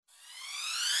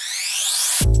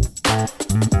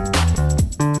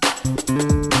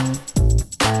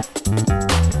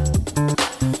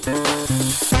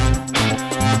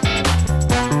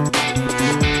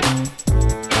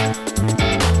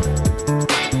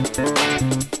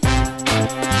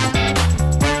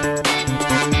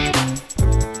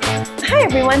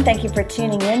everyone. Thank you for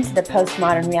tuning in to the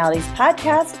Postmodern Realities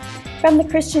podcast from the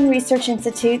Christian Research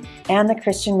Institute and the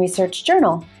Christian Research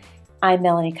Journal. I'm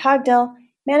Melanie Cogdill,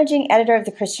 managing editor of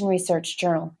the Christian Research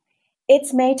Journal.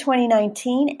 It's May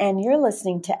 2019, and you're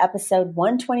listening to episode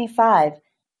 125,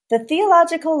 The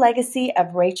Theological Legacy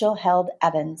of Rachel Held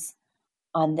Evans.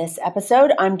 On this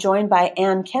episode, I'm joined by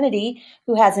Ann Kennedy,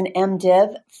 who has an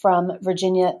MDiv from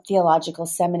Virginia Theological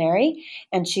Seminary,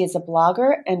 and she is a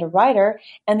blogger and a writer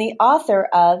and the author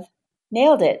of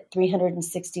Nailed It,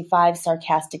 365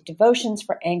 Sarcastic Devotions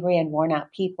for Angry and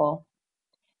Worn-Out People.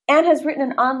 Ann has written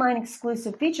an online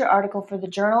exclusive feature article for the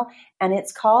journal, and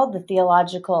it's called The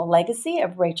Theological Legacy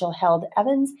of Rachel Held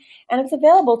Evans, and it's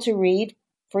available to read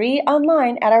free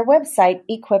online at our website,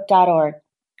 equip.org.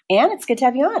 Ann, it's good to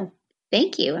have you on.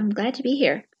 Thank you. I'm glad to be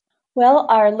here. Well,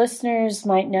 our listeners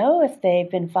might know, if they've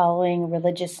been following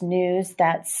religious news,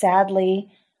 that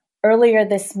sadly, earlier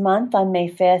this month on May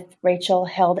 5th, Rachel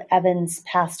Held Evans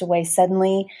passed away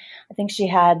suddenly. I think she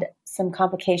had some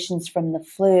complications from the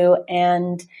flu.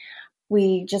 And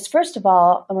we just, first of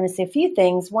all, I want to say a few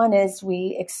things. One is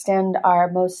we extend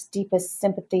our most deepest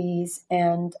sympathies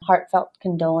and heartfelt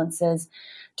condolences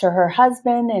to her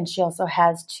husband. And she also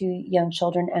has 2 young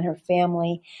children and her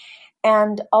family.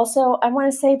 And also, I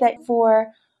want to say that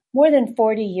for more than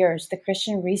 40 years, the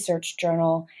Christian Research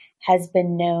Journal has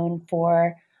been known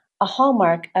for a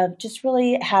hallmark of just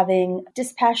really having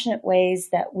dispassionate ways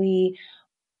that we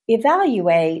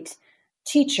evaluate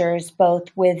teachers both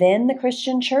within the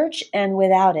Christian church and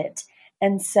without it.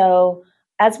 And so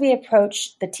as we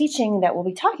approach the teaching that we'll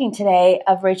be talking today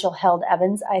of Rachel Held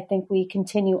Evans, I think we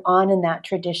continue on in that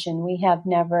tradition. We have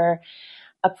never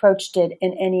approached it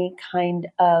in any kind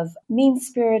of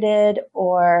mean-spirited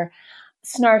or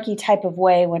snarky type of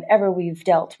way whenever we've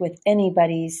dealt with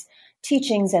anybody's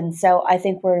teachings. And so I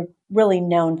think we're really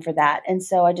known for that. And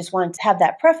so I just wanted to have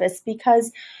that preface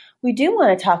because we do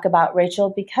want to talk about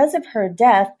Rachel. Because of her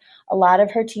death, a lot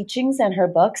of her teachings and her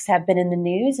books have been in the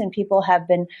news, and people have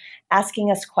been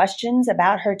asking us questions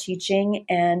about her teaching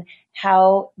and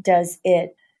how does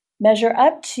it measure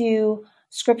up to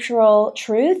scriptural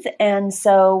truth. And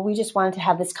so we just wanted to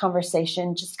have this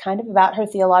conversation just kind of about her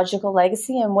theological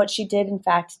legacy and what she did in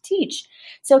fact teach.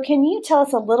 So can you tell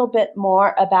us a little bit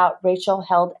more about Rachel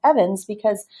Held Evans?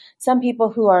 Because some people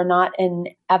who are not in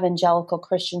evangelical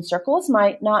Christian circles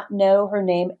might not know her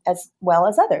name as well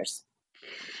as others.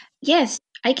 Yes,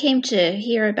 I came to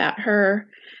hear about her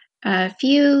a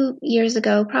few years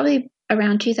ago, probably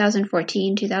around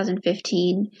 2014,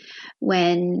 2015,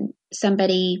 when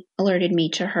somebody alerted me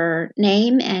to her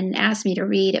name and asked me to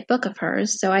read a book of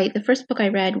hers. So the first book I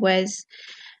read was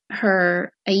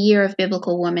her A Year of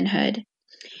Biblical Womanhood.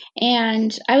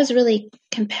 And I was really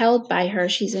compelled by her.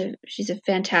 She's a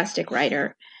fantastic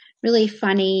writer, really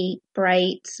funny,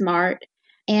 bright, smart.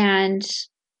 And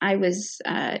I was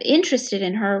interested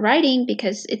in her writing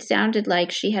because it sounded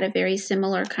like she had a very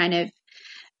similar kind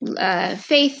of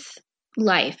faith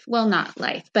life. Well, not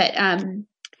life, but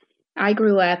I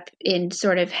grew up in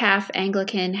sort of half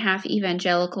Anglican, half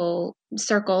evangelical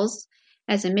circles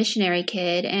as a missionary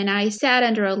kid. And I sat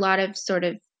under a lot of sort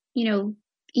of,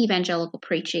 evangelical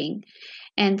preaching.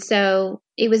 And so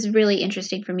it was really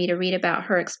interesting for me to read about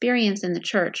her experience in the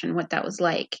church and what that was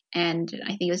like. And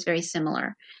I think it was very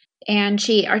similar. And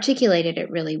she articulated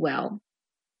it really well.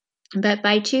 But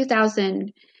by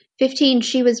 2015,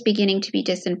 she was beginning to be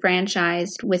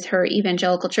disenfranchised with her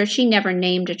evangelical church. She never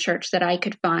named a church that I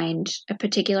could find, a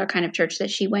particular kind of church that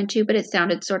she went to, but it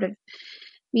sounded sort of,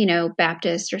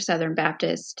 Baptist or Southern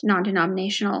Baptist,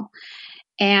 non-denominational.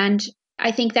 And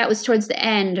I think that was towards the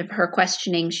end of her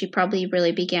questioning. She probably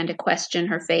really began to question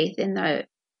her faith in the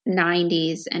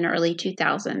 90s and early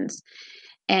 2000s.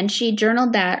 And she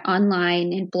journaled that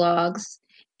online in blogs,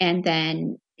 and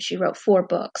then she wrote 4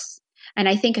 books. And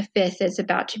I think a 5th is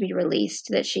about to be released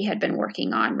that she had been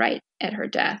working on right at her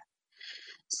death.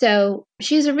 So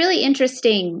she's a really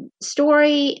interesting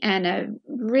story and a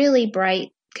really bright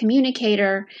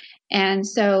communicator. And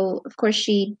so, of course,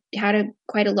 she had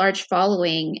quite a large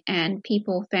following, and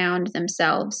people found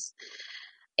themselves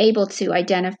able to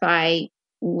identify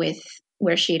with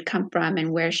where she had come from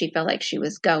and where she felt like she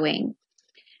was going.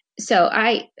 So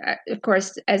I, of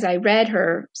course, as I read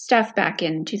her stuff back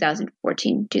in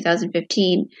 2014,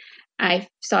 2015, I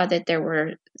saw that there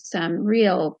were some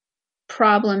real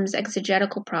problems,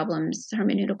 exegetical problems,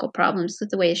 hermeneutical problems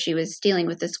with the way she was dealing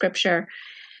with the scripture.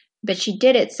 But she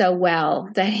did it so well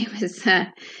that it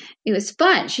was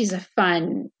fun. She's a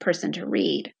fun person to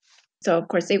read. So, of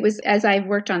course, it was, as I've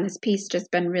worked on this piece,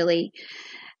 just been really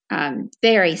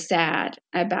very sad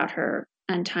about her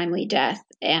untimely death.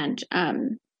 And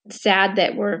sad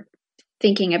that we're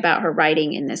thinking about her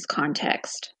writing in this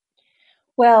context.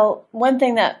 Well, one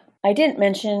thing that I didn't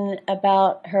mention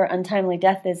about her untimely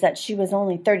death is that she was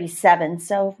only 37.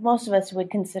 So most of us would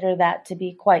consider that to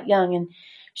be quite young. And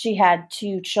she had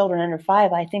 2 children under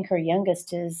 5. I think her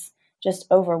youngest is just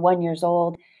over 1 year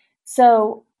old.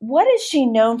 So what is she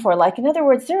known for? Like, in other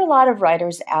words, there are a lot of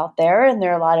writers out there, and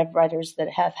there are a lot of writers that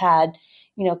have had,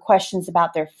 questions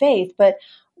about their faith. But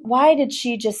why did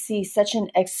she just see such an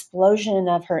explosion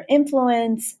of her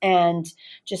influence and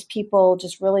just people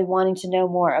just really wanting to know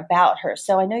more about her?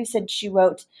 So I know you said she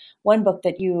wrote one book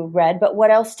that you read, but what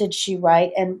else did she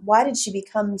write, and why did she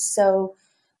become so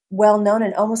well known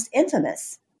and almost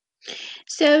infamous?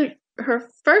 So her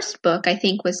first book, I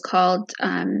think, was called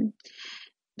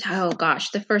oh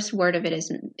gosh, the first word of it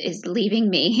is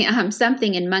leaving me.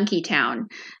 Something in Monkey Town.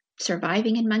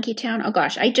 Surviving in Monkey Town. Oh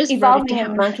gosh, I just wrote it Evolving in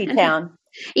down. Monkey Town.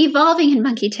 Evolving in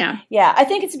Monkey Town. Yeah, I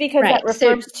think it's because that Right.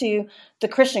 refers to the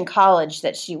Christian college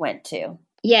that she went to.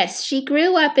 Yes, she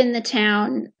grew up in the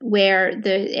town where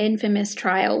the infamous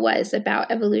trial was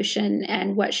about evolution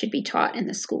and what should be taught in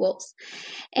the schools.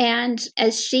 And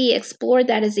as she explored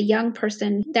that as a young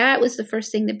person, that was the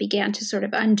first thing that began to sort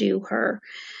of undo her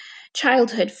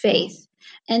childhood faith.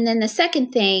 And then the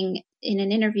second thing, in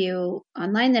an interview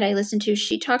online that I listened to,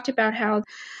 she talked about how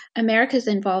America's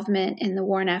involvement in the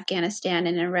war in Afghanistan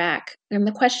and Iraq and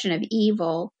the question of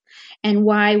evil and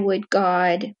why would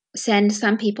God send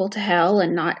some people to hell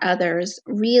and not others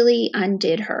really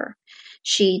undid her.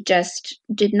 She just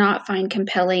did not find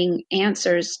compelling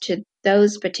answers to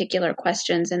those particular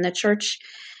questions, and the church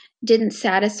didn't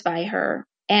satisfy her.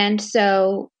 And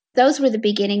so those were the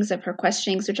beginnings of her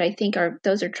questionings, which I think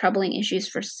those are troubling issues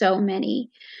for so many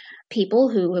people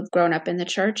who have grown up in the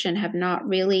church and have not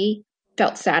really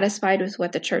felt satisfied with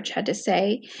what the church had to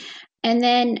say. And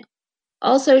then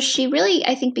also, she really,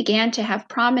 I think, began to have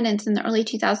prominence in the early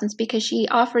 2000s because she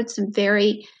offered some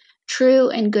very true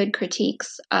and good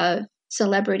critiques of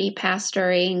celebrity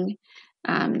pastoring,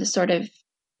 the sort of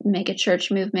mega church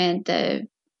movement,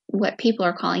 what people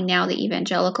are calling now the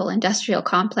evangelical industrial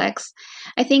complex.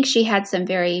 I think she had some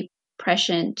very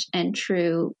prescient and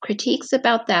true critiques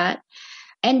about that.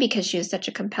 And because she was such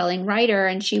a compelling writer,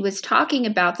 and she was talking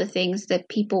about the things that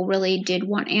people really did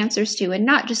want answers to, and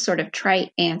not just sort of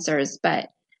trite answers, but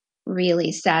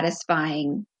really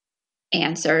satisfying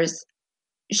answers,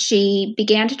 she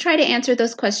began to try to answer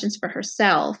those questions for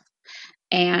herself.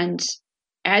 And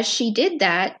as she did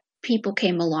that, people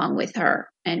came along with her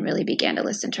and really began to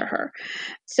listen to her.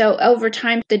 So over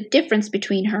time, the difference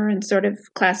between her and sort of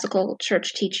classical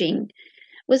church teaching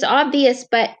was obvious,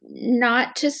 but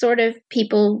not to sort of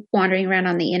people wandering around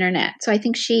on the internet. So I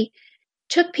think she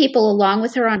took people along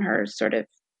with her on her sort of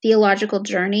theological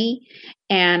journey.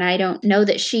 And I don't know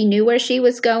that she knew where she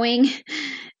was going.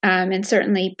 And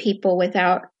certainly people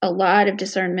without a lot of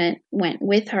discernment went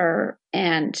with her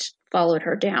and followed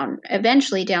her down,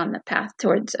 eventually down the path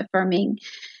towards affirming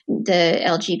the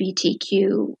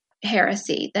LGBTQ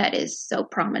heresy that is so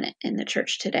prominent in the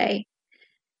church today.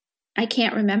 I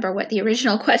can't remember what the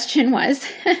original question was.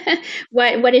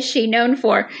 What is she known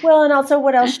for? Well, and also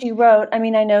what else she wrote. I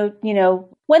mean, I know,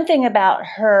 one thing about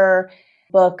her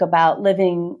book about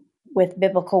living with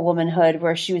biblical womanhood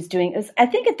where she was doing is, I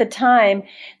think at the time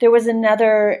there was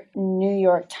another New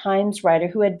York Times writer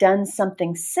who had done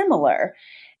something similar,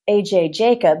 A.J.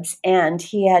 Jacobs, and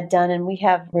he had done, and we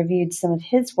have reviewed some of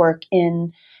his work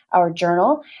in our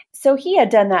journal. So he had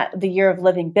done that, the year of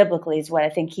living biblically is what I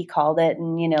think he called it.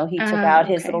 And, he took out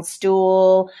his little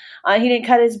stool. He didn't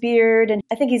cut his beard. And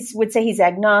I think he would say he's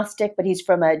agnostic, but he's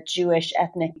from a Jewish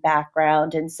ethnic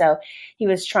background. And so he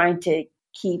was trying to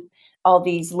keep all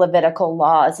these Levitical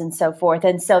laws and so forth.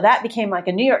 And so that became like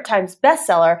a New York Times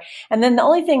bestseller. And then the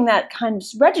only thing that kind of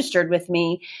registered with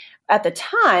me at the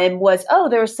time was,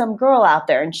 there was some girl out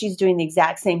there and she's doing the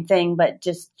exact same thing, but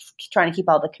just trying to keep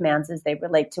all the commands as they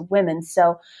relate to women.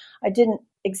 So I didn't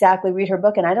exactly read her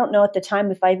book. And I don't know at the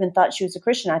time if I even thought she was a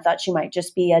Christian. I thought she might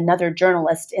just be another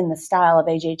journalist in the style of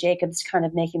A.J. Jacobs, kind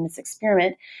of making this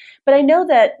experiment. But I know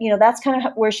that, that's kind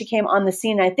of where she came on the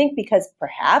scene. I think because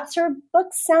perhaps her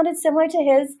books sounded similar to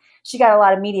his, she got a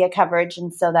lot of media coverage.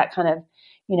 And so that kind of,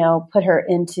 put her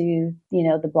into,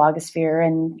 the blogosphere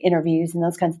and interviews and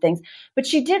those kinds of things. But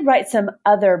she did write some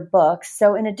other books.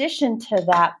 So in addition to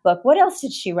that book, what else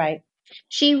did she write?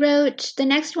 She wrote the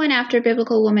next one after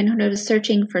Biblical Womanhood was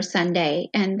Searching for Sunday,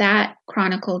 and that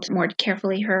chronicled more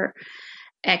carefully her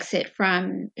exit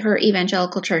from her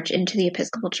evangelical church into the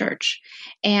Episcopal Church.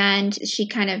 And she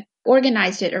kind of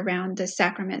organized it around the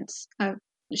sacraments of,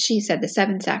 she said, the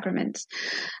 7 sacraments.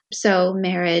 So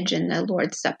marriage and the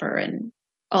Lord's Supper and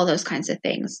all those kinds of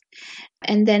things.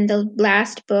 And then the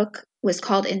last book was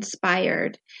called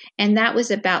Inspired, and that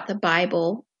was about the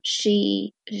Bible.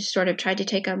 She sort of tried to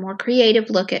take a more creative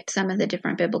look at some of the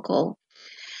different biblical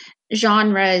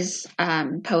genres,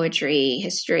 poetry,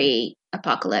 history,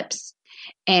 apocalypse,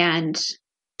 and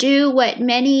do what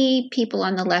many people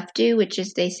on the left do, which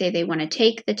is they say they want to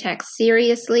take the text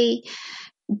seriously,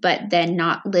 but then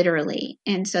not literally.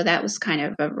 And so that was kind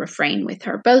of a refrain with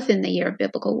her, both in the Year of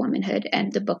Biblical Womanhood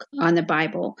and the book on the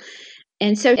Bible.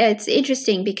 And so it's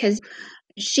interesting because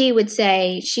she would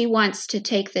say she wants to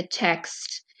take the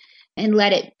text and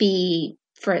let it be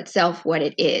for itself what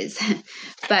it is.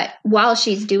 But while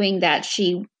she's doing that,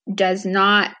 she does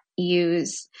not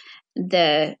use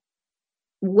the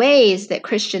ways that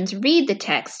Christians read the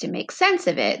text to make sense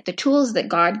of it, the tools that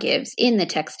God gives in the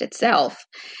text itself.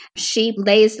 She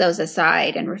lays those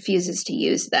aside and refuses to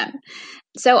use them.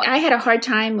 So I had a hard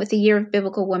time with the Year of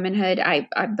Biblical Womanhood.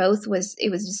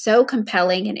 It was so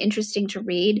compelling and interesting to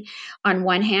read on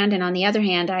one hand, and on the other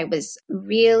hand, I was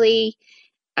really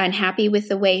unhappy with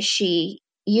the way she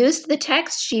used the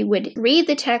text. She would read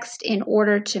the text in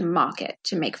order to mock it,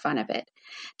 to make fun of it,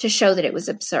 to show that it was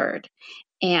absurd.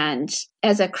 And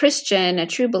as a Christian, a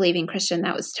true believing Christian,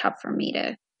 that was tough for me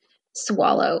to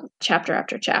swallow chapter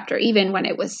after chapter, even when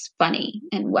it was funny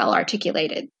and well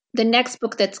articulated. The next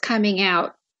book that's coming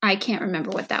out, I can't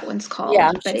remember what that one's called.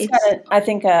 Yeah, but she's got, I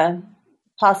think, a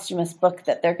posthumous book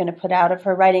that they're going to put out of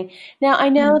her writing. Now, I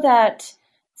know that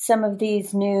some of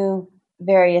these new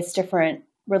various different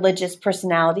religious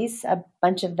personalities, a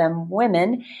bunch of them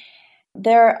women,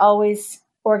 they're always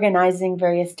organizing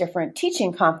various different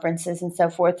teaching conferences and so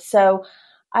forth. So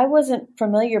I wasn't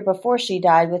familiar before she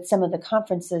died with some of the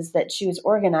conferences that she was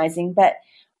organizing, but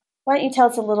why don't you tell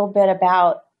us a little bit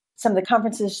about some of the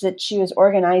conferences that she was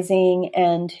organizing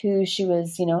and who she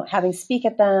was, having speak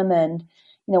at them and,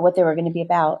 what they were going to be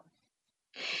about?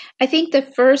 I think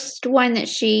the first one that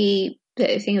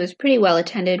I think it was pretty well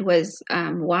attended was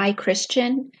Why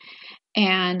Christian?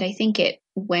 And I think it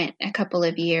went a couple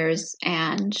of years,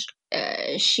 and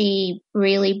she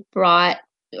really brought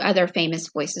other famous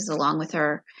voices along with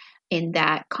her in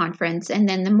that conference. And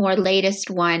then the more latest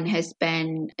one has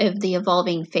been of the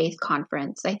Evolving Faith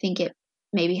Conference. I think it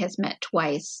maybe has met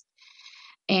twice.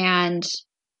 And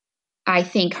I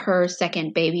think her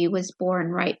second baby was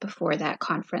born right before that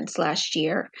conference last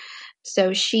year.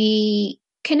 So she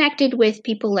connected with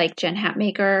people like Jen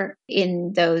Hatmaker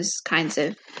in those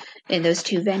two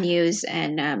venues,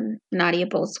 and Nadia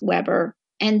Bolz-Weber.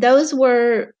 And those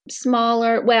were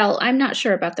smaller. Well, I'm not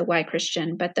sure about the Why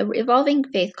Christian, but the Evolving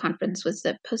Faith Conference was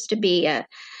supposed to be a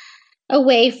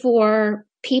way for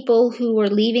people who were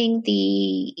leaving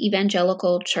the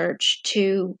evangelical church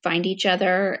to find each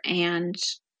other and,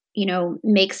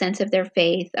 make sense of their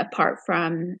faith apart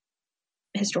from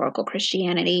historical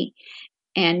Christianity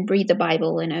and read the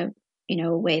Bible in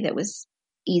a way that was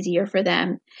easier for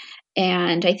them.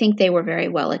 And I think they were very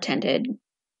well attended.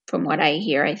 From what I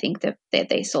hear, I think that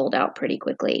they sold out pretty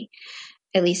quickly,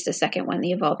 at least the second one,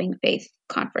 the Evolving Faith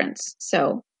Conference.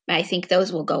 So I think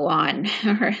those will go on.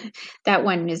 That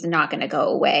one is not going to go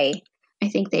away. I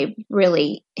think they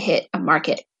really hit a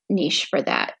market niche for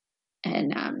that.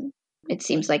 And it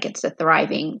seems like it's a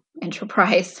thriving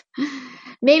enterprise.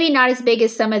 Maybe not as big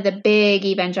as some of the big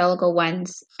evangelical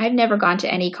ones. I've never gone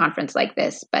to any conference like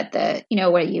this, but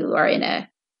where you are in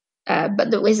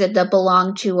is it the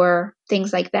Belong Tour,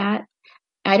 things like that?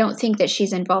 I don't think that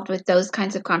she's involved with those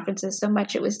kinds of conferences so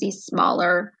much. It was these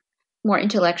smaller, more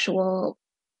intellectual,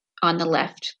 on the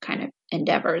left kind of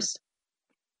endeavors.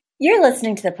 You're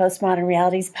listening to the Postmodern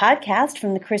Realities podcast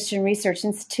from the Christian Research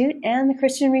Institute and the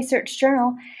Christian Research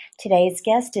Journal. Today's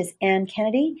guest is Ann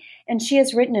Kennedy, and she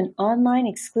has written an online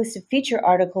exclusive feature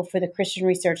article for the Christian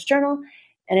Research Journal,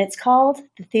 and it's called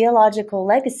The Theological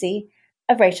Legacy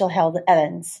of Rachel Held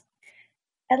Evans.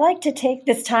 I'd like to take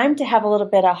this time to have a little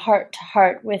bit of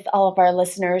heart-to-heart with all of our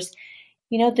listeners.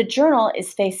 The journal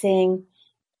is facing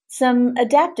some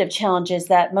adaptive challenges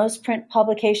that most print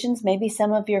publications, maybe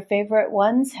some of your favorite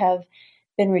ones, have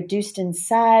been reduced in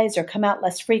size or come out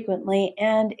less frequently.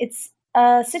 And it's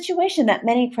a situation that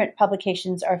many print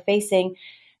publications are facing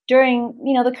during,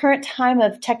 the current time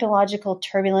of technological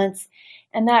turbulence.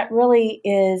 And that really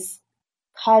is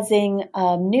causing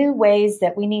new ways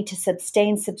that we need to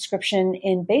sustain subscription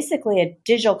in basically a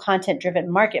digital content-driven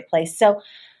marketplace. So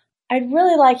I'd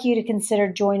really like you to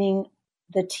consider joining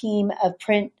the team of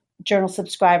print journal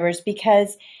subscribers,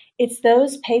 because it's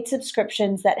those paid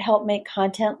subscriptions that help make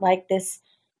content like this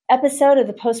episode of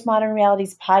the Postmodern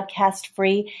Realities podcast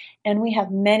free, and we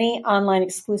have many online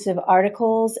exclusive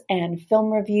articles and film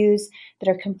reviews that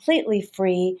are completely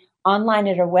free online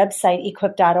at our website,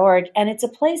 equip.org. And it's a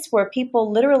place where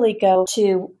people literally go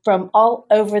to from all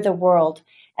over the world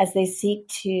as they seek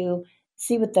to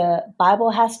see what the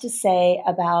Bible has to say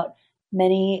about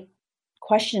many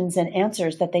questions and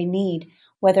answers that they need,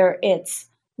 whether it's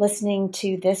listening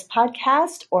to this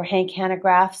podcast or Hank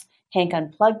Hanegraaff's Hank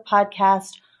Unplugged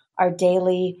podcast, our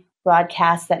daily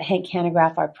broadcast that Hank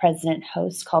Hanegraaff, our president,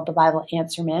 hosts called The Bible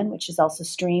Answer Man, which is also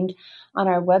streamed on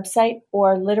our website,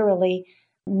 or literally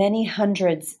many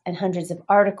hundreds and hundreds of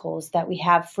articles that we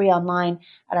have free online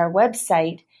at our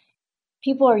website.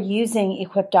 People are using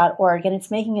equip.org, and it's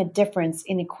making a difference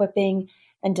in equipping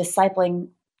and discipling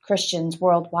Christians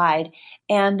worldwide.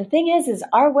 And the thing is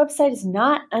our website is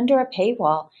not under a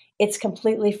paywall. It's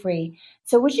completely free.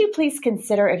 So would you please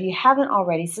consider, if you haven't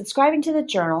already, subscribing to the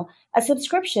journal? A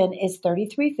subscription is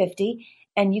 $33.50,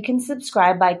 and you can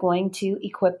subscribe by going to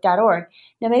equip.org.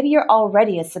 Now, maybe you're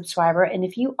already a subscriber, and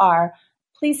if you are,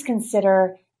 please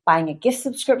consider buying a gift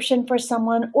subscription for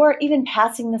someone, or even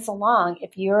passing this along.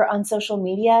 If you're on social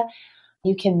media,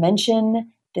 you can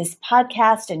mention this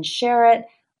podcast and share it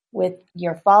with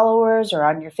your followers, or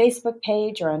on your Facebook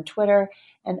page, or on Twitter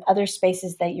and other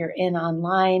spaces that you're in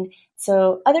online,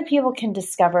 so other people can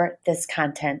discover this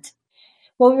content.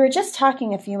 Well, we were just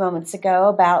talking a few moments ago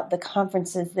about the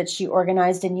conferences that she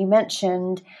organized, and you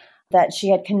mentioned that she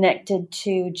had connected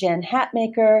to Jen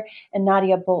Hatmaker and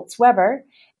Nadia Bolz-Weber.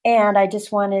 And I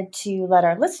just wanted to let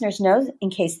our listeners know, in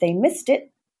case they missed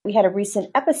it, we had a recent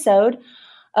episode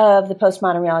of the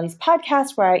Postmodern Realities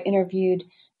podcast where I interviewed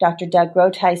Dr. Doug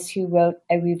Groothuis, who wrote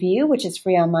a review, which is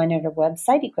free online at our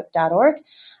website, equip.org,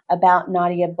 about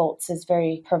Nadia Bolz's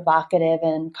very provocative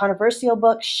and controversial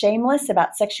book, Shameless,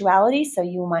 about sexuality. So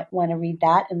you might want to read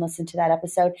that and listen to that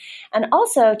episode. And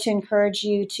also to encourage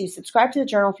you to subscribe to the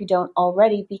journal if you don't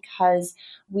already, because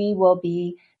we will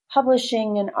be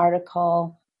publishing an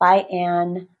article by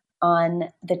Anne on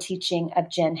the teaching of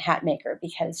Jen Hatmaker,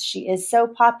 because she is so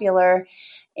popular.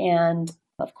 And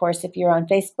of course, if you're on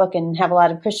Facebook and have a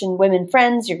lot of Christian women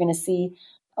friends, you're going to see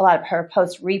a lot of her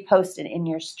posts reposted in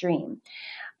your stream.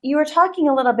 You were talking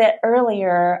a little bit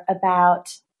earlier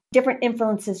about different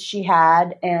influences she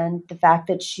had and the fact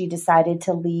that she decided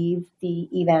to leave the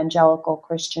evangelical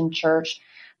Christian church.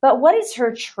 But what is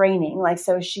her training? Like,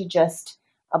 so is she just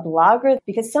a blogger?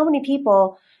 Because so many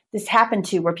people this happened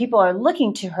to, where people are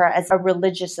looking to her as a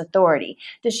religious authority.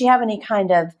 Does she have any kind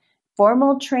of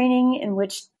formal training in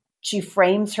which she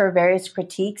frames her various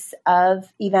critiques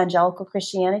of evangelical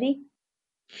Christianity?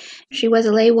 She was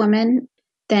a laywoman.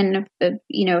 Then,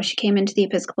 she came into the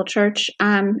Episcopal Church.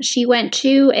 She went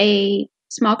to a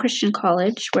small Christian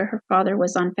college where her father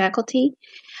was on faculty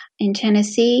in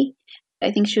Tennessee.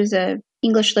 I think she was an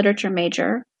English literature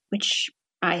major, which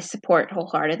I support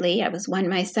wholeheartedly. I was one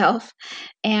myself.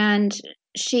 And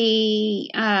she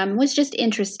was just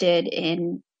interested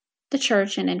in the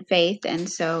church and in faith, and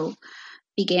so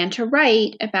began to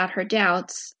write about her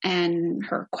doubts and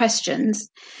her questions.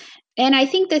 And I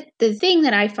think that the thing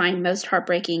that I find most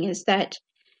heartbreaking is that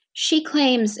she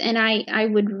claims, and I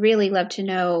would really love to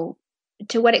know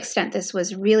to what extent this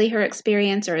was really her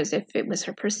experience, or as if it was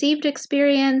her perceived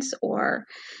experience, or,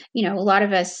 a lot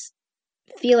of us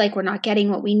feel like we're not getting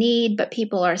what we need, but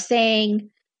people are saying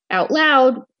out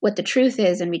loud what the truth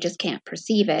is, and we just can't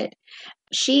perceive it.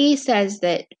 She says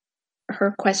that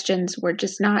her questions were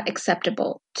just not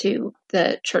acceptable to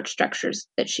the church structures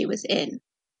that she was in.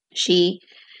 She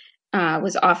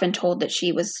was often told that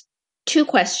she was too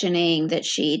questioning, that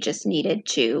she just needed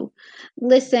to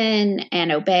listen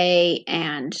and obey,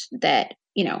 and that,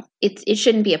 it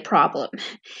shouldn't be a problem.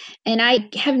 And I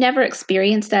have never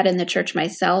experienced that in the church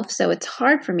myself, so it's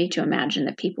hard for me to imagine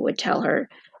that people would tell her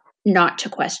not to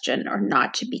question or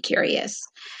not to be curious.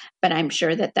 But I'm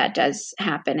sure that does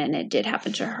happen, and it did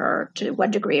happen to her to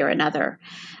one degree or another.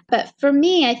 But for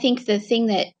me, I think the thing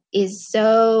that is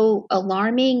so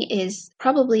alarming is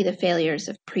probably the failures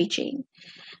of preaching.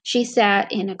 She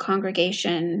sat in a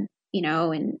congregation,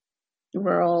 in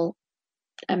rural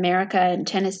America in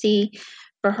Tennessee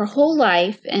for her whole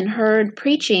life and heard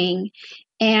preaching,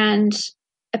 and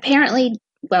apparently,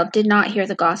 did not hear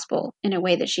the gospel in a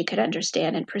way that she could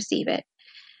understand and perceive it.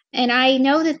 And I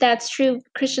know that that's true.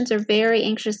 Christians are very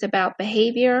anxious about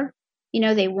behavior.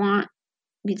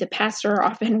 The pastor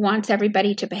often wants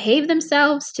everybody to behave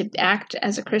themselves, to act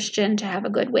as a Christian, to have a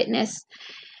good witness,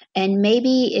 and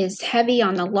maybe is heavy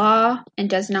on the law and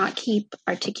does not keep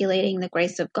articulating the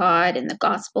grace of God and the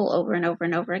gospel over and over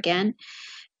and over again.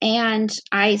 And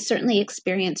I certainly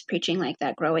experienced preaching like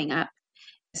that growing up.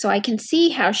 So I can see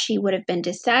how she would have been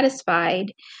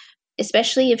dissatisfied,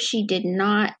 especially if she did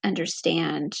not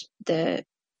understand the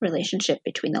relationship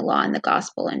between the law and the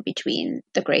gospel, and between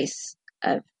the grace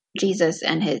of Jesus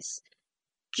and his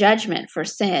judgment for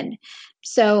sin.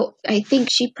 So I think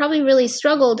she probably really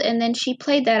struggled, and then she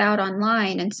played that out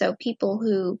online. And so people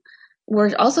who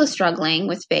were also struggling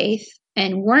with faith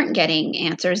and weren't getting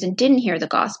answers and didn't hear the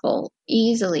gospel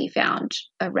easily found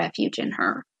a refuge in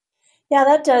her. Yeah,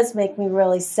 that does make me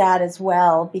really sad as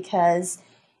well because,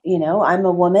 I'm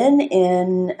a woman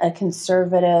in a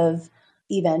conservative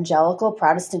evangelical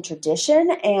Protestant tradition.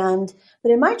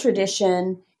 But in my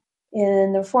tradition,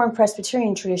 in the Reformed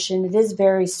Presbyterian tradition, it is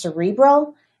very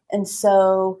cerebral. And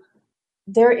so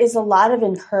there is a lot of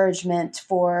encouragement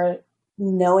for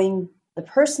knowing the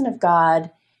person of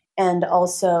God and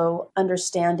also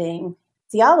understanding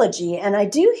theology. And I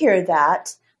do hear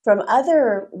that from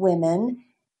other women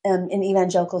in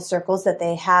evangelical circles, that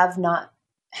they have not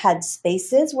had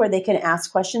spaces where they can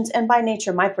ask questions. And by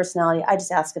nature, my personality, I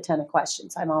just ask a ton of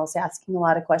questions. I'm always asking a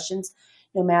lot of questions,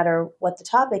 no matter what the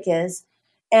topic is.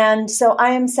 And so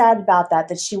I am sad about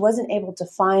that she wasn't able to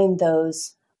find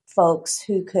those folks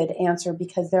who could answer,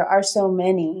 because there are so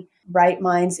many bright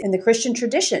minds in the Christian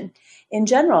tradition in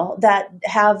general that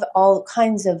have all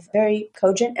kinds of very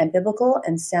cogent and biblical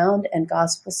and sound and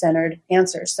gospel-centered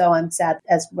answers. So I'm sad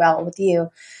as well with you.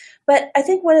 But I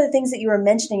think one of the things that you were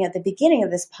mentioning at the beginning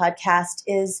of this podcast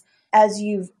is, as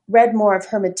you've read more of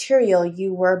her material,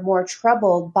 you were more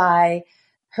troubled by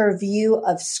her view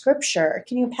of Scripture.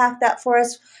 Can you pack that for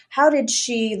us? How did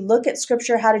she look at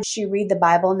Scripture? How did she read the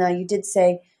Bible? Now, you did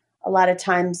say a lot of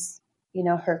times,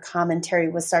 her commentary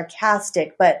was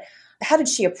sarcastic, but how did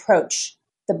she approach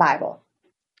the Bible?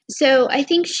 So I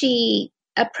think she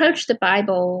approached the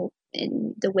Bible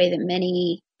in the way that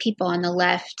many people on the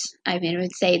left, I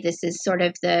would say this is sort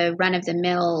of the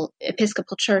run-of-the-mill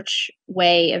Episcopal Church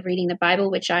way of reading the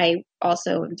Bible, which I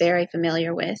also am very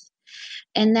familiar with.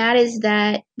 And that is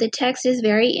that the text is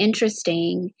very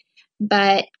interesting,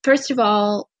 but first of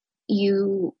all,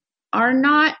 you are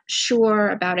not sure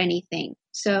about anything.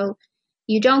 So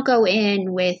you don't go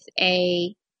in with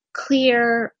a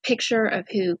clear picture of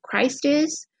who Christ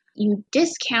is. You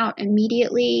discount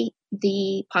immediately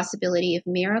the possibility of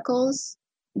miracles.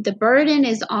 The burden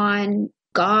is on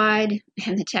God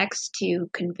and the text to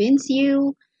convince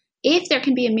you. If there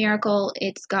can be a miracle,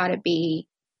 it's got to be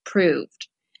proved.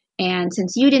 And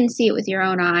since you didn't see it with your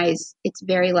own eyes, it's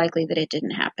very likely that it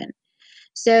didn't happen.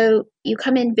 So you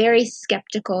come in very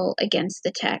skeptical against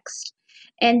the text.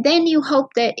 And then you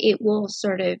hope that it will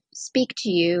sort of speak to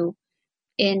you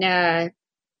in a,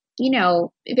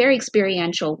 very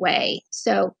experiential way.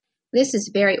 So this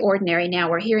is very ordinary now.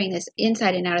 We're hearing this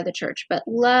inside and out of the church. But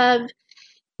love,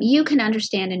 you can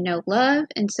understand and know love.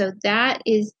 And so that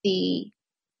is the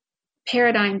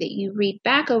paradigm that you read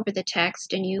back over the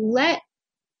text, and you let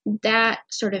that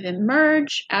sort of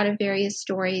emerge out of various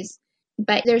stories.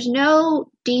 But there's no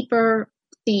deeper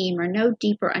theme or no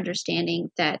deeper understanding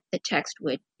that the text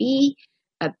would be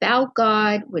about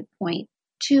God, would point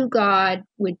to God,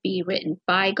 would be written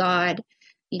by God,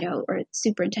 or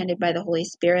superintended by the Holy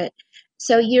Spirit.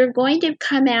 So you're going to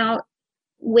come out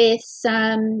with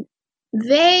some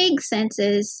vague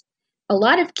senses, a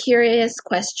lot of curious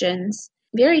questions,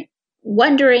 you're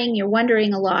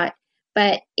wondering a lot.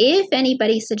 But if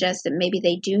anybody suggests that maybe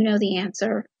they do know the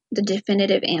answer, the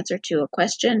definitive answer to a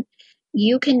question,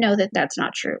 you can know that that's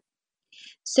not true.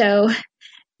 So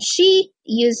she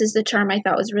uses the term I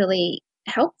thought was really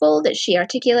helpful, that she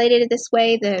articulated it this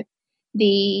way.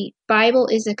 The Bible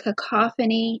is a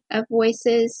cacophony of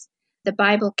voices. The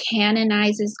Bible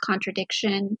canonizes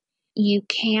contradiction. You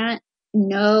can't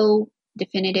know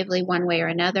definitively one way or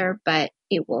another, but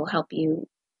it will help you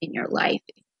in your life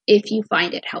if you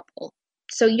find it helpful.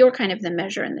 So you're kind of the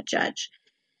measure and the judge.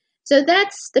 So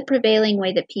that's the prevailing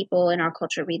way that people in our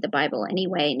culture read the Bible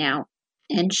anyway now.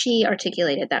 And she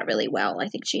articulated that really well. I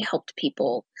think she helped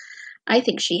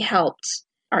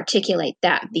articulate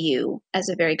that view as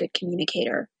a very good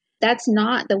communicator. That's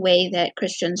not the way that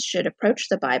Christians should approach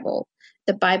the Bible.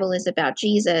 The Bible is about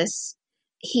Jesus.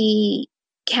 He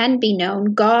can be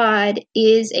known. God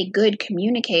is a good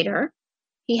communicator.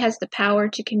 He has the power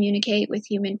to communicate with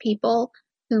human people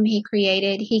whom he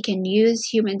created. He can use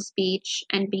human speech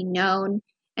and be known.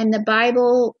 And the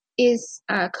Bible is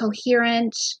a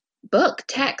coherent book,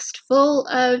 text, full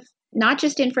of not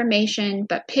just information,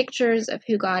 but pictures of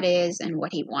who God is and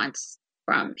what he wants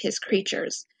from his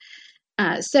creatures.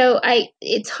 So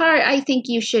it's hard. I think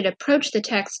you should approach the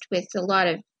text with a lot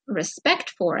of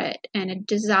respect for it and a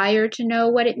desire to know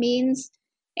what it means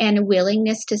and a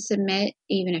willingness to submit,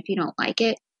 even if you don't like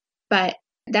it. But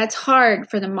that's hard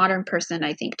for the modern person,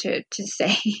 I think, to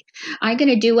say, I'm going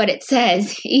to do what it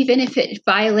says, even if it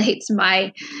violates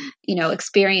my,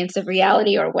 experience of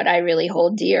reality or what I really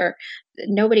hold dear.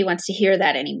 Nobody wants to hear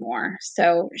that anymore.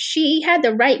 So she had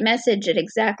the right message at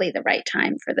exactly the right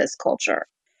time for this culture.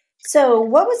 So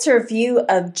what was her view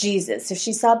of Jesus? If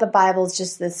she saw the Bible as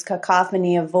just this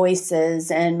cacophony of voices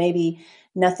and maybe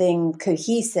nothing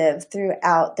cohesive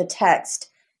throughout the text,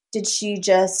 did she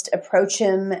just approach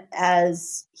him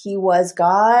as he was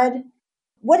God?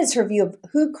 What is her view of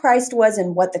who Christ was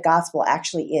and what the gospel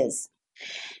actually is?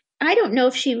 I don't know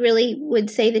if she really would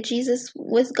say that Jesus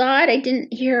was God. I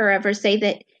didn't hear her ever say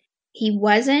that he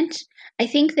wasn't. I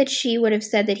think that she would have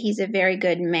said that he's a very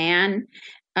good man,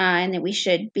 and that we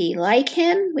should be like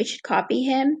him. We should copy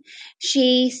him.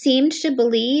 She seemed to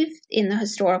believe in the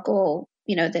historical,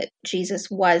 that Jesus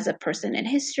was a person in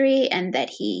history and that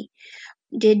he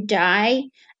did die.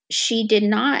 She did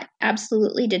not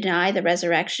absolutely deny the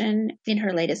resurrection in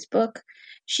her latest book.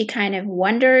 She kind of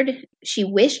wondered, she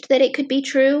wished that it could be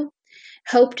true,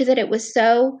 hoped that it was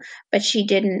so, but she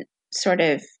didn't sort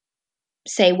of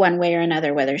say one way or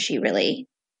another whether she really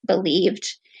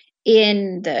believed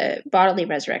in the bodily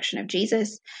resurrection of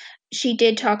Jesus. She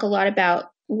did talk a lot about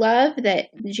love, that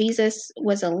Jesus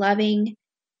was a loving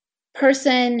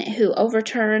person who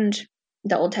overturned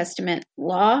the Old Testament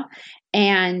law,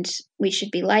 and we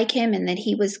should be like him, and that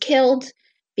he was killed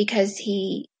because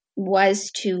he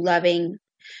was too loving.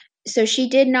 So she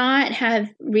did not have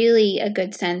really a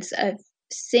good sense of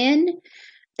sin,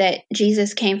 that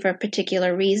Jesus came for a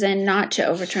particular reason, not to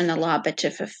overturn the law, but to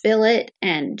fulfill it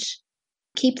and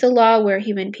keep the law where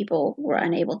human people were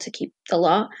unable to keep the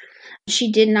law.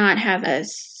 She did not have a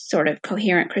sort of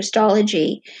coherent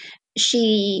Christology.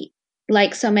 She,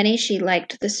 like so many, she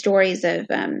liked the stories of,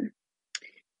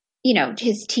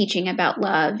 his teaching about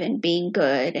love and being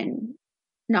good and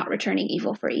not returning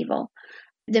evil for evil.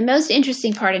 The most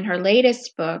interesting part in her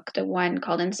latest book, the one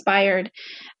called Inspired,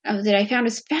 that I found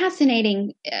was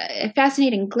fascinating, a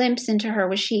fascinating glimpse into her,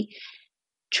 was she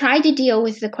tried to deal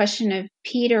with the question of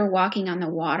Peter walking on the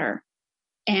water.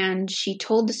 And she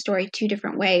told the story two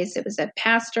different ways. It was a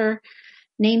pastor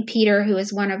named Peter who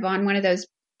was on one of those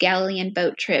Galilean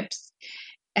boat trips.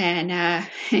 And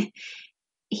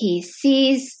he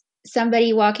sees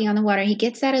somebody walking on the water. He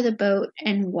gets out of the boat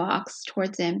and walks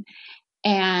towards him.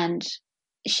 And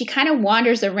she kind of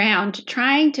wanders around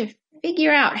trying to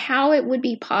figure out how it would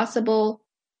be possible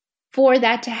for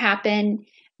that to happen.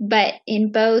 But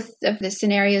in both of the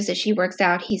scenarios that she works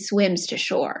out, he swims to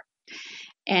shore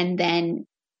and then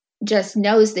just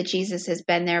knows that Jesus has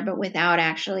been there, but without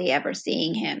actually ever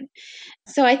seeing him.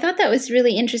 So I thought that was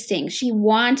really interesting. She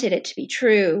wanted it to be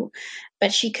true,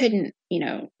 but she couldn't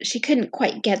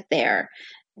quite get there.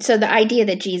 So the idea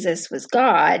that Jesus was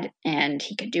God and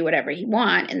he could do whatever he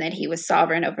wanted and that he was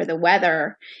sovereign over the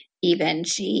weather, even,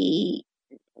 she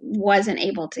wasn't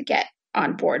able to get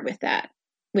on board with that,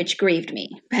 which grieved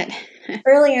me. But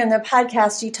earlier in the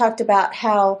podcast, you talked about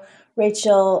how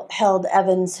Rachel Held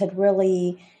Evans had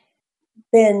really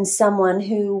been someone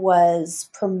who was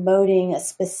promoting a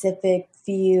specific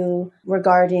view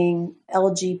regarding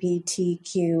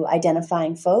LGBTQ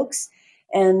identifying folks,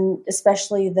 and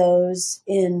especially those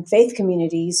in faith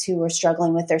communities who were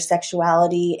struggling with their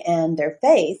sexuality and their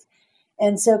faith.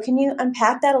 And so can you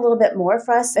unpack that a little bit more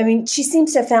for us? I mean, she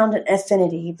seems to have found an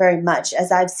affinity very much,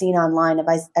 as I've seen online,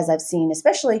 as I've seen,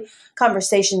 especially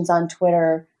conversations on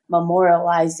Twitter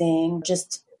memorializing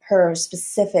just her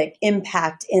specific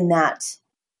impact in that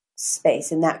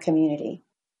space, in that community.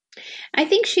 I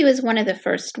think she was one of the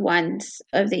first ones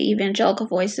of the evangelical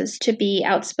voices to be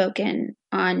outspoken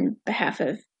on behalf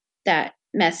of that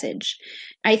message.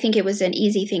 I think it was an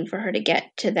easy thing for her to get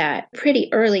to that pretty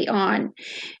early on.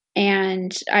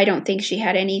 And I don't think she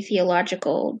had any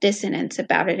theological dissonance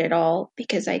about it at all,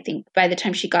 because I think by the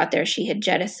time she got there, she had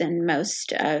jettisoned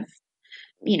most of,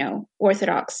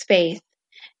 Orthodox faith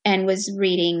and was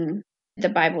reading the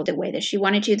Bible the way that she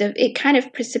wanted to. It kind of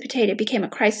became a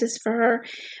crisis for her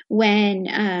when,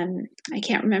 I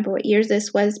can't remember what year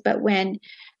this was, but when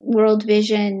World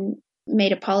Vision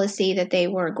made a policy that they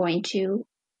were going to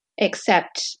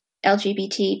accept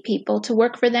LGBT people to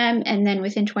work for them, and then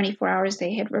within 24 hours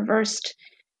they had reversed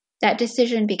that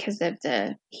decision because of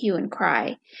the hue and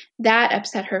cry. That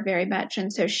upset her very much,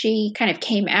 and so she kind of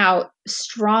came out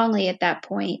strongly at that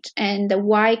point, and the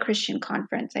Why Christian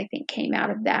Conference, I think, came out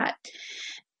of that.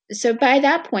 So by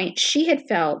that point, she had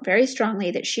felt very strongly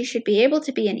that she should be able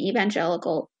to be an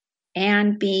evangelical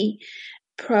and be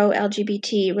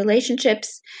pro-LGBT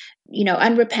relationships,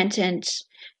 unrepentant,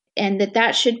 and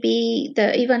that should be,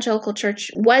 the evangelical church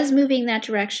was moving that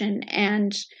direction.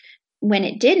 And when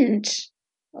it didn't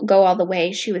go all the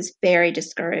way, she was very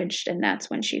discouraged. And that's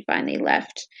when she finally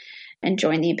left and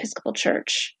joined the Episcopal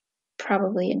Church,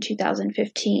 probably in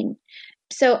 2015.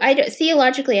 So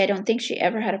theologically, I don't think she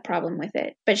ever had a problem with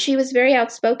it, but she was very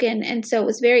outspoken. And so it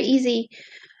was very easy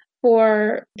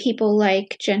for people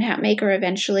like Jen Hatmaker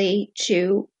eventually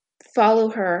to follow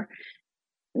her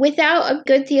without a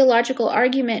good theological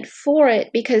argument for it,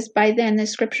 because by then the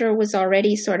scripture was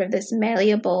already sort of this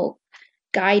malleable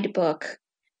guidebook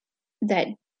that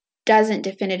doesn't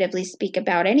definitively speak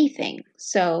about anything.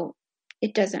 So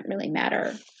it doesn't really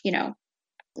matter.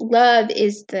 Love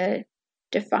is the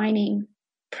defining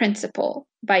principle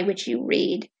by which you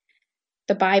read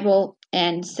the Bible.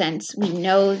 And since we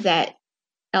know that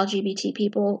LGBT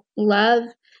people love,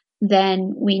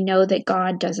 then we know that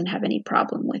God doesn't have any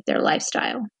problem with their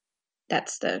lifestyle.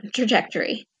 That's the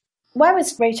trajectory. Why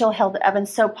was Rachel Held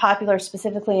Evans so popular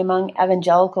specifically among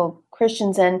evangelical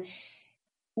Christians? And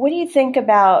what do you think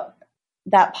about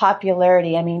that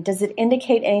popularity? I mean, does it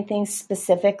indicate anything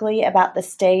specifically about the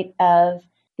state of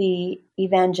the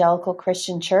evangelical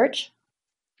Christian church?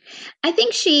 I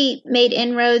think she made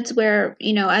inroads where,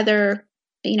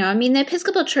 the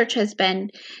Episcopal Church has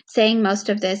been saying most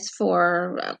of this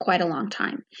for quite a long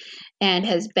time and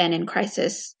has been in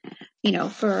crisis,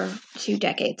 for 2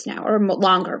 decades now, or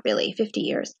longer, really, 50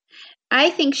 years. I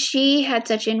think she had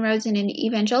such inroads in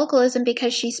evangelicalism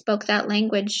because she spoke that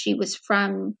language. She was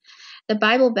from the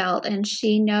Bible Belt and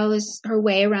she knows her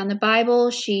way around the Bible.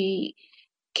 She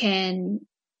can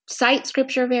cite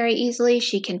scripture very easily.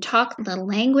 She can talk the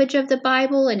language of the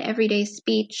Bible in everyday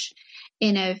speech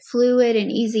in a fluid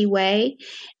and easy way.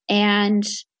 And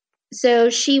so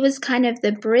she was kind of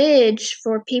the bridge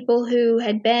for people who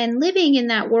had been living in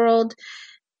that world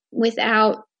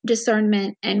without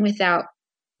discernment and without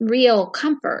real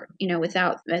comfort,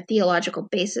 without a theological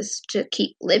basis to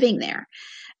keep living there.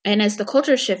 And as the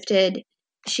culture shifted,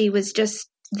 she was just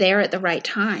there at the right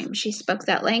time. She spoke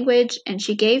that language and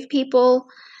she gave people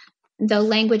the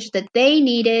language that they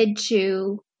needed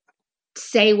to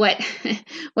say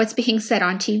what's being said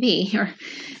on TV, or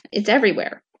it's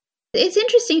everywhere. It's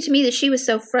interesting to me that she was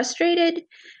so frustrated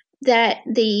that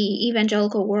the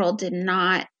evangelical world did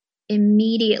not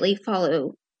immediately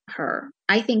follow her.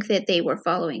 I think that they were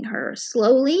following her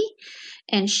slowly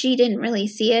and she didn't really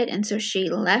see it. And so she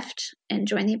left and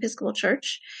joined the Episcopal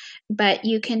Church. But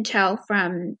you can tell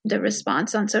from the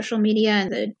response on social media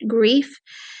and the grief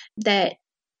that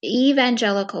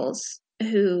evangelicals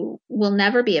who will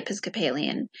never be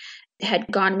Episcopalian had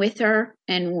gone with her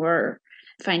and were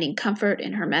finding comfort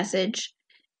in her message.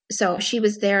 So she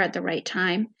was there at the right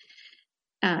time.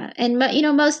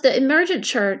 Most the emergent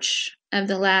church of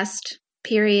the last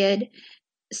period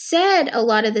said a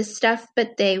lot of this stuff,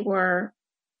 but they were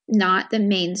not the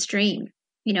mainstream,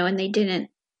 and they didn't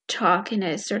talk in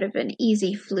a sort of an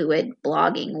easy, fluid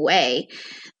blogging way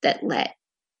that let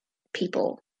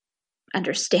people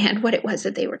understand what it was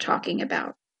that they were talking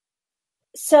about.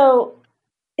 So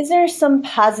is there some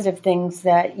positive things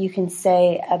that you can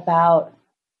say about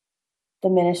the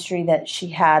ministry that she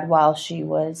had while she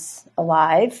was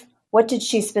alive? What did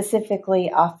she specifically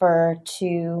offer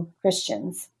to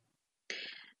Christians?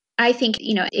 I think,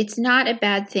 it's not a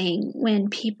bad thing when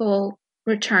people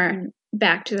return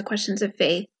back to the questions of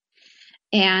faith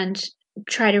and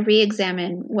try to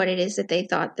re-examine what it is that they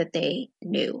thought that they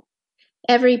knew.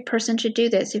 Every person should do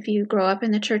this. If you grow up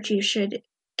in the church, you should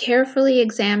carefully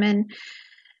examine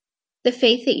the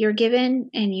faith that you're given,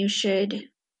 and you should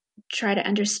try to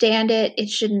understand it. It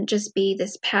shouldn't just be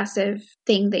this passive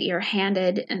thing that you're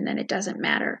handed and then it doesn't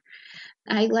matter.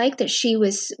 I like that she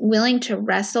was willing to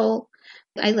wrestle.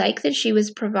 I like that she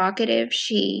was provocative.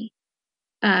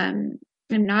 I'm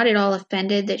not at all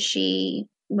offended that she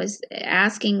was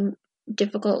asking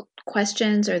difficult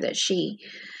questions or that she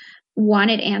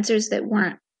wanted answers that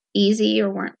weren't easy or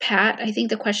weren't pat. I think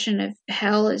the question of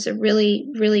hell is a really,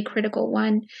 really critical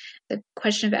one. The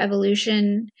question of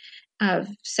evolution, of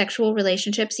sexual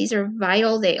relationships, these are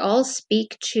vital. They all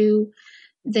speak to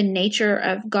the nature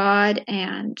of God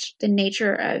and the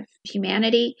nature of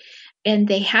humanity, and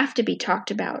they have to be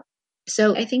talked about.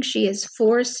 So I think she has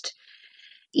forced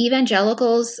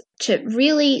evangelicals to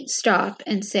really stop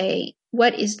and say,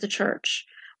 what is the church?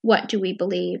 What do we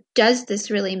believe? Does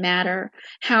this really matter?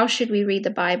 How should we read the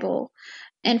Bible?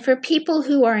 And for people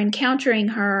who are encountering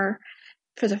her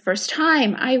for the first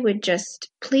time, I would just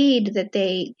plead that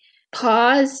they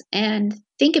pause and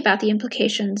think about the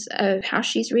implications of how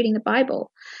she's reading the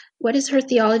Bible. What is her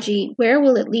theology? Where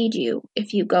will it lead you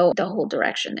if you go the whole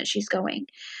direction that she's going?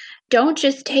 Don't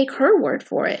just take her word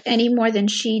for it any more than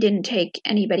she didn't take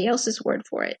anybody else's word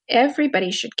for it.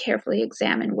 Everybody should carefully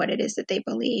examine what it is that they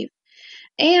believe.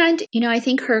 And, I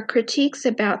think her critiques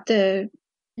about the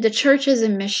church as a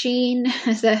machine,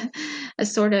 as a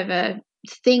sort of a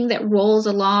thing that rolls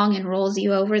along and rolls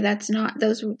you over,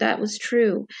 that was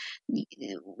true.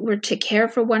 We're to care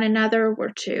for one another.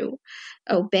 We're to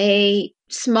obey.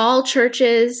 Small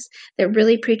churches that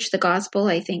really preach the gospel,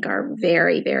 I think, are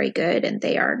very, very good, and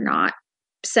they are not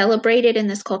celebrated in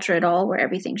this culture at all, where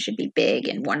everything should be big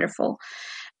and wonderful.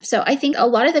 So I think a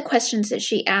lot of the questions that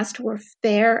she asked were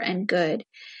fair and good.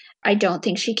 I don't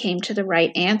think she came to the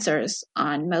right answers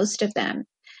on most of them,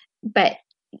 but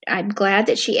I'm glad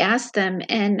that she asked them.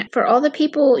 And for all the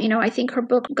people, I think her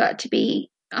book got to be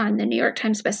on the New York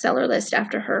Times bestseller list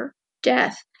after her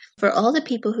death. For all the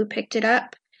people who picked it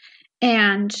up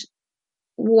and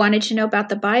wanted to know about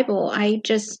the Bible, I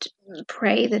just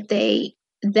pray that they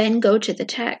then go to the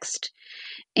text,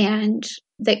 and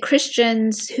that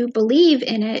Christians who believe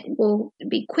in it will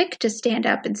be quick to stand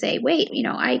up and say, wait,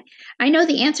 I know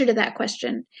the answer to that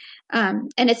question.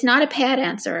 And it's not a bad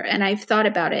answer. And I've thought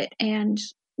about it, and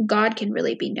God can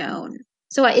really be known.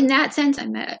 So in that sense,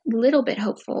 I'm a little bit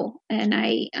hopeful. And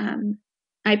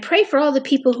I pray for all the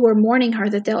people who are mourning her,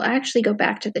 that they'll actually go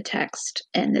back to the text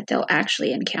and that they'll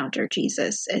actually encounter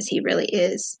Jesus as he really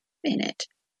is in it.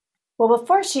 Well,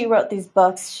 before she wrote these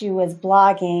books, she was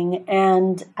blogging,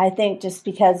 and I think just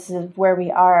because of where we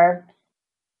are,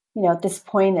 at this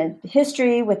point in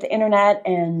history with the internet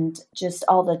and just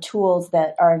all the tools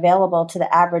that are available to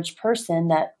the average person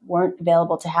that weren't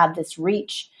available to have this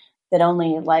reach that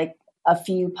only like a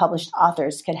few published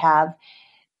authors could have,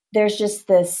 there's just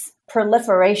this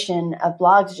proliferation of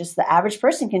blogs. Just the average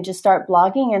person can just start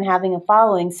blogging and having a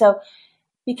following. So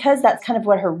because that's kind of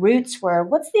what her roots were,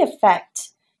 what's the effect,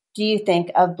 do you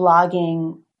think, of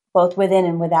blogging both within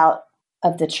and without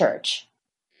of the church?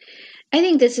 I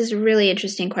think this is a really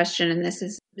interesting question, and this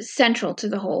is central to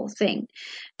the whole thing.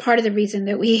 Part of the reason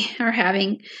that we are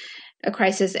having a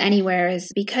crisis anywhere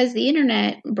is because the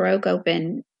internet broke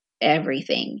open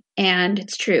everything. And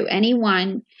it's true,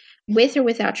 anyone with or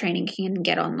without training can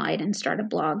get online and start a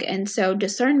blog. And so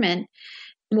discernment,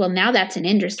 well, now that's an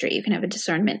industry. You can have a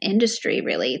discernment industry,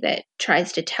 really, that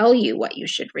tries to tell you what you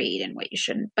should read and what you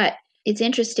shouldn't. But it's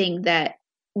interesting that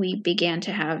we began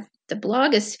to have the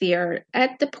blogosphere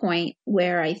at the point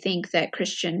where I think that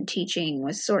Christian teaching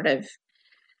was sort of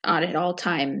on an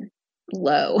all-time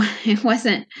low. It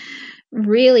wasn't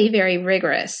really very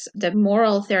rigorous. The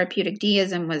moral therapeutic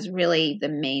deism was really the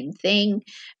main thing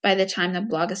by the time the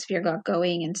blogosphere got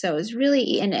going. And so it was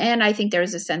really, and I think there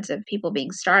was a sense of people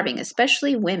being starving,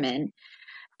 especially women.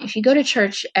 If you go to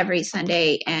church every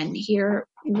Sunday and hear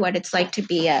what it's like to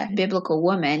be a biblical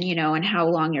woman, and how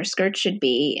long your skirt should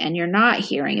be, and you're not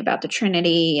hearing about the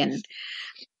Trinity and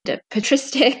the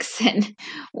patristics and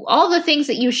all the things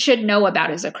that you should know about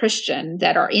as a Christian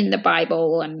that are in the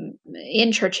Bible and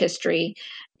in church history,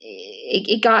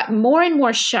 it got more and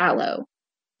more shallow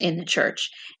in the church.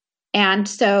 And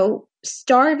so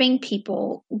starving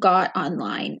people got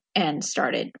online and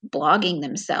started blogging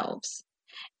themselves.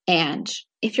 And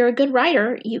if you're a good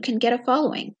writer, you can get a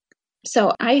following.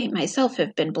 So I myself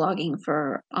have been blogging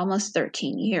for almost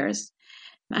 13 years.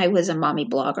 I was a mommy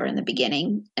blogger in the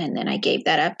beginning, and then I gave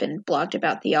that up and blogged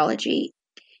about theology.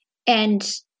 And,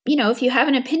 if you have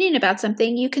an opinion about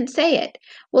something, you can say it.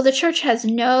 Well, the church has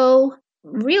no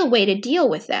real way to deal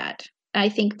with that. I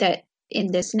think that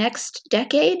in this next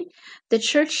decade, the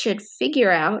church should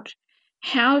figure out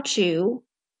how to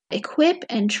equip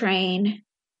and train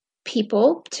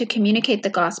people to communicate the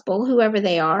gospel, whoever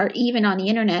they are, even on the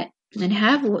internet, and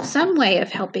have some way of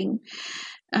helping.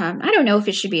 I don't know if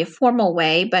it should be a formal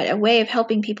way, but a way of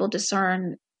helping people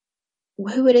discern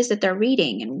who it is that they're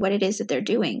reading and what it is that they're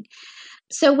doing.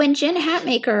 So when Jen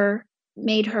Hatmaker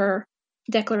made her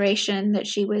declaration that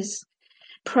she was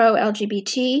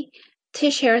pro-LGBT,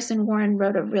 Tish Harrison Warren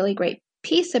wrote a really great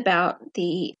piece about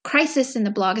the crisis in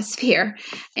the blogosphere.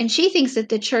 And she thinks that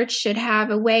the church should have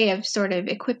a way of sort of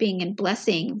equipping and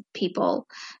blessing people,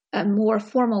 a more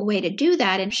formal way to do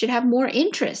that, and should have more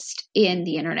interest in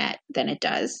the internet than it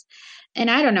does. And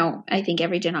I don't know, I think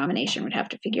every denomination would have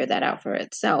to figure that out for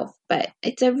itself. But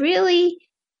it's a really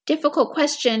difficult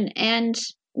question, and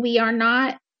we are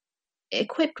not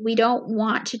equipped. We don't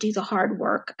want to do the hard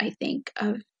work, I think,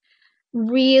 of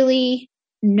really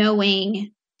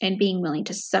knowing and being willing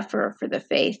to suffer for the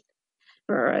faith,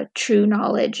 for a true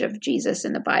knowledge of Jesus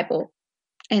and the Bible.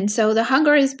 And so the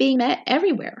hunger is being met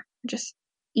everywhere, just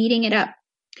eating it up.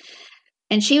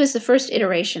 And she was the first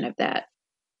iteration of that.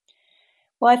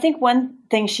 Well, I think one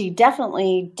thing she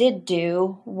definitely did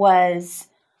do was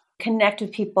connect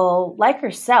with people like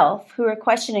herself who are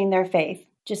questioning their faith,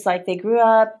 just like they grew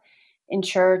up in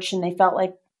church and they felt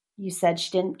like you said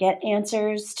she didn't get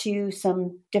answers to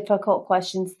some difficult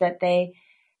questions that they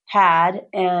had.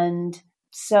 And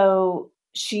so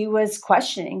she was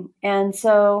questioning. And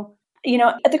so,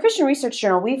 at the Christian Research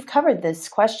Journal, we've covered this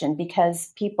question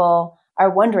because people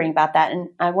are wondering about that. And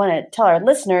I want to tell our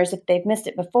listeners, if they've missed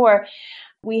it before,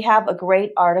 we have a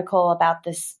great article about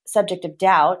this subject of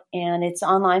doubt, and it's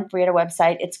online free at our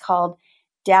website. It's called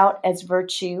Doubt as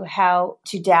Virtue, How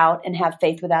to Doubt and Have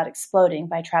Faith Without Exploding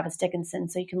by Travis Dickinson.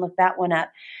 So you can look that one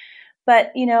up.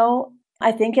 But,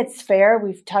 I think it's fair.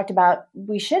 We've talked about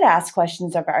we should ask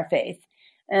questions of our faith.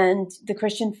 And the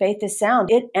Christian faith is sound.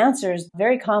 It answers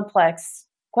very complex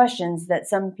questions that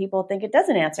some people think it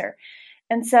doesn't answer.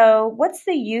 And so what's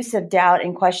the use of doubt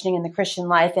and questioning in the Christian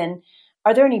life? And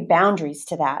are there any boundaries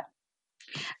to that?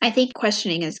 I think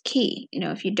questioning is key.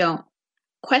 If you don't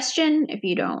question, if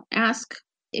you don't ask,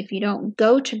 if you don't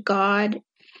go to God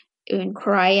and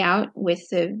cry out with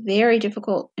the very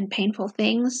difficult and painful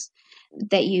things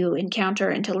that you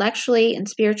encounter intellectually and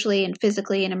spiritually and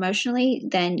physically and emotionally,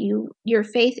 then your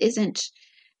faith isn't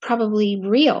probably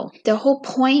real. The whole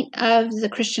point of the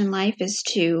Christian life is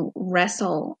to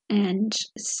wrestle and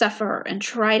suffer and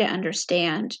try to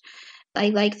understand. I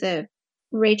like the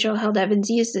Rachel Held Evans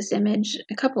used this image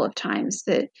a couple of times,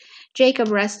 that Jacob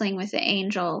wrestling with the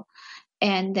angel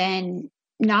and then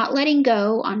not letting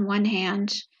go on one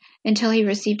hand until he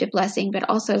received a blessing, but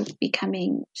also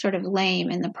becoming sort of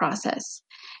lame in the process.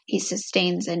 He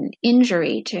sustains an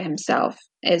injury to himself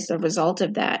as a result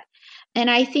of that. And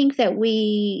I think that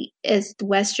we as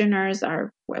Westerners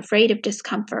are afraid of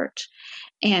discomfort.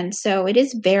 And so it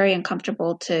is very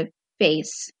uncomfortable to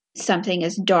face something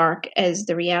as dark as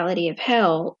the reality of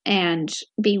hell and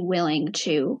be willing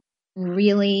to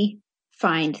really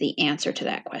find the answer to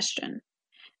that question.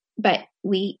 But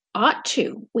we ought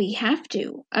to, we have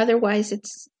to, otherwise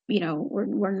it's,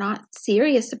 we're not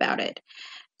serious about it.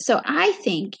 So I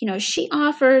think, she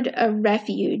offered a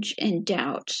refuge in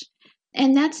doubt,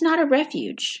 and that's not a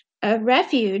refuge. A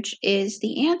refuge is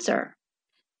the answer,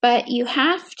 but you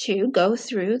have to go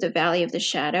through the valley of the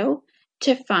shadow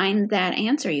to find that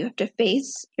answer. You have to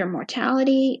face your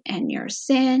mortality and your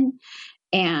sin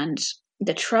and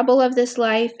the trouble of this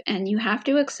life, and you have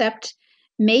to accept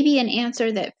maybe an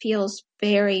answer that feels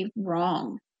very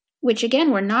wrong, which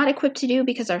again, we're not equipped to do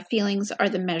because our feelings are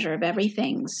the measure of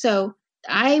everything. So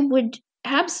I would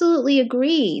absolutely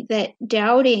agree that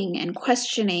doubting and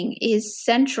questioning is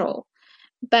central,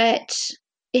 but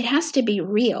it has to be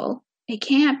real. It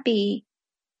can't be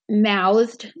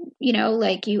mouthed,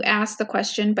 like you ask the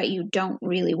question, but you don't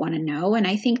really want to know. And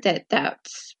I think that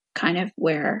that's kind of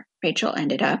where Rachel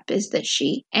ended up, is that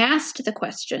she asked the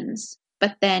questions,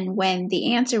 but then when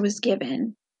the answer was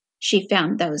given, she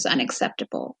found those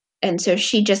unacceptable. And so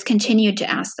she just continued to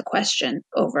ask the question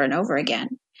over and over again,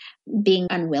 being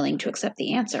unwilling to accept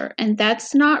the answer. And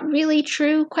that's not really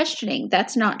true questioning.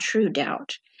 That's not true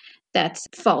doubt. That's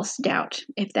false doubt,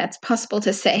 if that's possible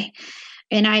to say.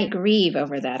 And I grieve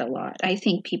over that a lot. I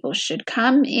think people should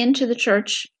come into the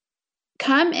church,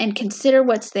 come and consider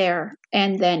what's there.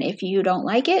 And then if you don't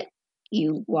like it,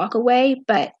 you walk away,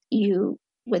 but you,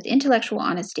 with intellectual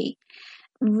honesty,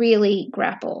 really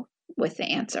grapple with the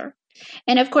answer.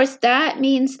 And of course, that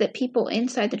means that people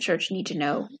inside the church need to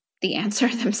know the answer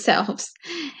themselves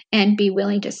and be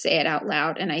willing to say it out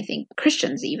loud. And I think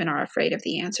Christians even are afraid of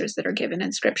the answers that are given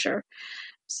in Scripture.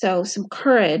 So some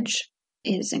courage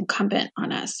is incumbent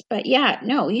on us. But yeah,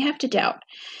 no, you have to doubt.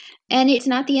 And it's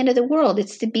not the end of the world.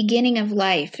 It's the beginning of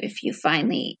life if you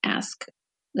finally ask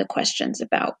the questions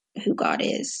about who God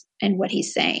is and what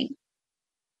he's saying.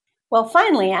 Well,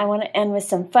 finally, I want to end with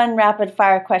some fun rapid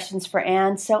fire questions for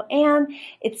Anne. So Anne,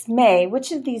 it's May.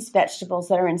 Which of these vegetables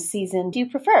that are in season do you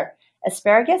prefer?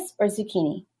 Asparagus or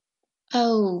zucchini?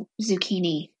 Oh,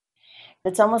 zucchini.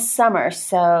 It's almost summer,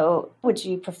 so would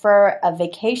you prefer a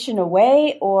vacation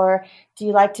away, or do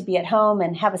you like to be at home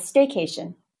and have a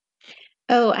staycation?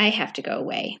 Oh, I have to go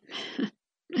away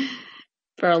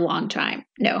for a long time.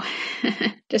 No,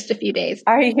 just a few days.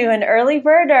 Are you an early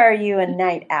bird or are you a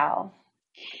night owl?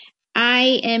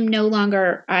 I am no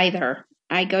longer either.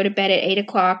 I go to bed at 8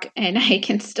 o'clock and I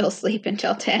can still sleep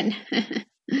until 10.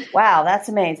 Wow, that's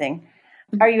amazing.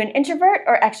 Are you an introvert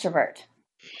or extrovert?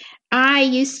 I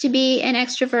used to be an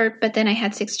extrovert, but then I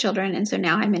had 6 children, and so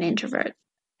now I'm an introvert.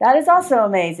 That is also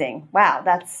amazing. Wow,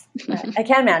 I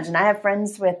can't imagine. I have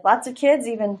friends with lots of kids,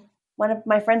 even one of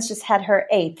my friends just had her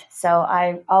 8th. So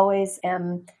I always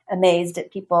am amazed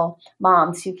at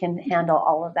moms who can handle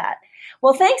all of that.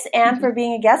 Well, thanks, Anne, for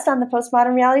being a guest on the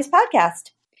Postmodern Realities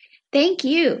podcast. Thank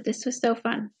you. This was so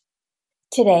fun.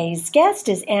 Today's guest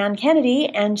is Anne Kennedy,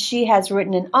 and she has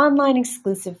written an online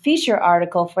exclusive feature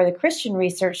article for the Christian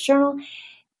Research Journal,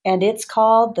 and it's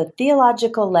called The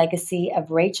Theological Legacy of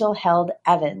Rachel Held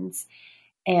Evans.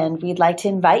 And we'd like to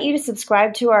invite you to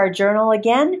subscribe to our journal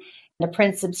again. The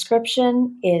print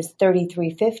subscription is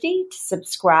 $33.50. To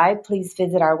subscribe, please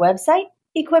visit our website,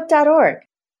 equip.org.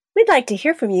 We'd like to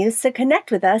hear from you, so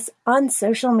connect with us on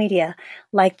social media,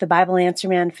 like the Bible Answer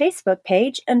Man Facebook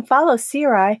page, and follow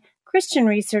CRI, Christian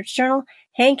Research Journal,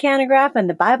 Hank Hanegraaff, and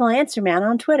the Bible Answer Man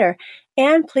on Twitter.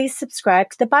 And please subscribe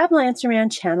to the Bible Answer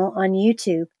Man channel on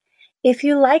YouTube. If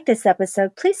you like this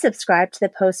episode, please subscribe to the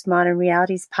Postmodern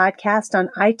Realities podcast on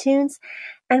iTunes,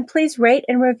 and please rate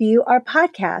and review our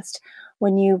podcast.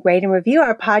 When you rate and review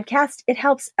our podcast, it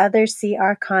helps others see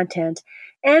our content.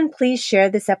 And please share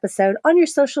this episode on your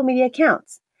social media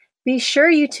accounts. Be sure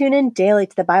you tune in daily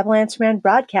to the Bible Answer Man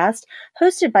broadcast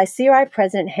hosted by CRI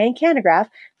President Hank Hanegraaff,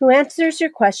 who answers your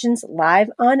questions live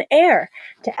on air.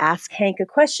 To ask Hank a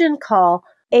question, call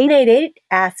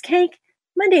 888-ASK-HANK,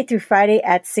 Monday through Friday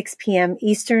at 6 p.m.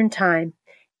 Eastern Time.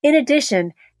 In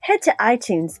addition, head to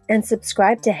iTunes and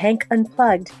subscribe to Hank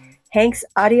Unplugged, Hank's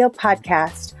audio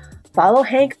podcast. Follow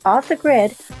Hank Off the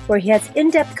Grid, where he has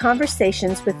in-depth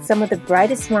conversations with some of the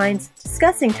brightest minds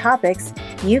discussing topics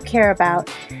you care about.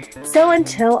 So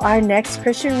until our next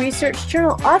Christian Research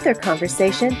Journal author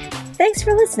conversation, thanks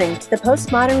for listening to the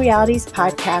Postmodern Realities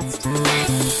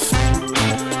podcast.